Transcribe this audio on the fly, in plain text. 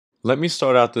Let me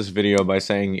start out this video by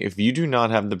saying if you do not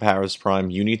have the Paris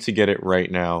Prime, you need to get it right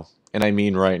now. And I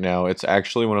mean right now. It's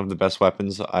actually one of the best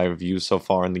weapons I've used so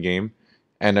far in the game,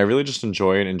 and I really just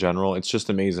enjoy it in general. It's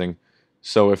just amazing.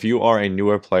 So if you are a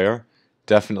newer player,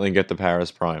 definitely get the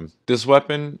Paris Prime. This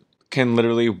weapon can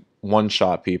literally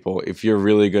one-shot people if you're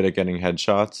really good at getting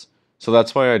headshots. So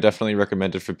that's why I definitely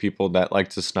recommend it for people that like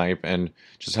to snipe and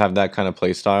just have that kind of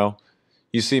play style.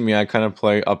 You see me, I kind of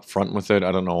play up front with it.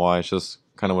 I don't know why, it's just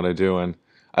kind of what I do, and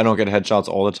I don't get headshots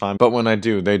all the time, but when I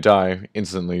do, they die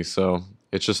instantly, so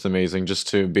it's just amazing just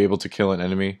to be able to kill an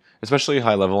enemy, especially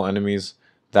high-level enemies,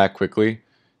 that quickly.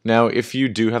 Now, if you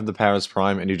do have the Paris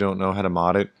Prime and you don't know how to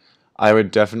mod it, I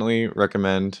would definitely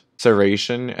recommend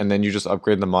Serration, and then you just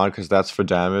upgrade the mod because that's for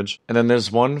damage. And then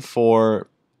there's one for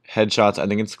headshots, I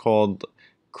think it's called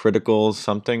critical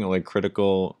something, like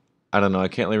critical, I don't know, I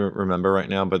can't really remember right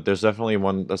now, but there's definitely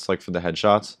one that's like for the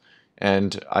headshots,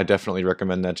 and I definitely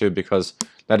recommend that too because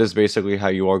that is basically how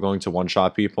you are going to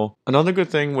one-shot people. Another good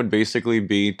thing would basically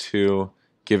be to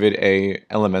give it a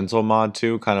elemental mod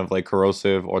too, kind of like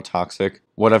corrosive or toxic,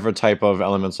 whatever type of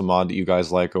elemental mod that you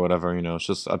guys like or whatever, it's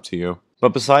just up to you.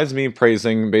 But besides me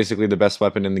praising basically the best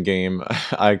weapon in the game,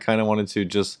 I kind of wanted to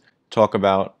just talk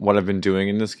about what I've been doing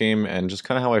in this game and just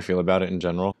kind of how I feel about it in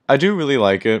general. I do really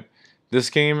like it. This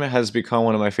game has become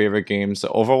one of my favorite games.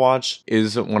 Overwatch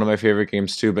is one of my favorite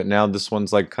games too, but now this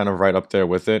one's like kind of right up there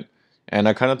with it. And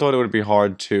I kind of thought it would be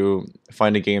hard to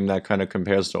find a game that kind of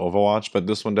compares to Overwatch, but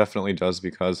this one definitely does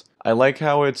because I like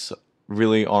how it's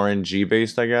really RNG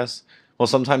based, I guess. Well,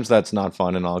 sometimes that's not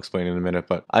fun, and I'll explain in a minute,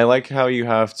 but I like how you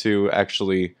have to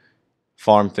actually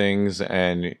farm things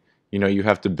and you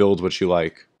have to build what you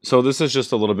like. So this is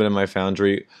just a little bit of my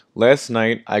foundry. Last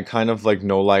night I kind of like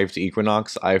no-lifed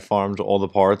Equinox. I farmed all the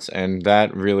parts and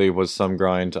that really was some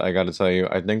grind, I gotta tell you.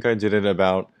 I think I did it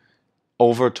about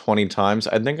over 20 times.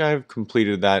 I think I've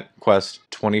completed that quest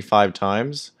 25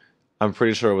 times. I'm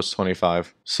pretty sure it was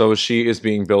 25. So she is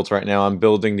being built right now. I'm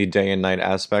building the day and night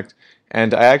aspect.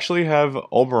 And I actually have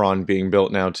Oberon being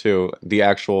built now too. The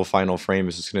actual final frame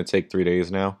is just going to take 3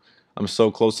 days now. I'm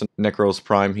so close to Necros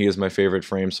Prime. He is my favorite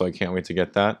frame, so I can't wait to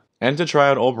get that. And to try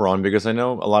out Oberon, because I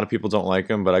know a lot of people don't like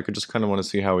him, but I could just kind of want to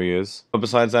see how he is. But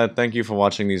besides that, thank you for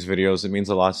watching these videos. It means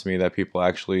a lot to me that people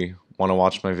actually want to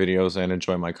watch my videos and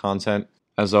enjoy my content.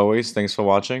 As always, thanks for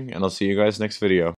watching, and I'll see you guys next video.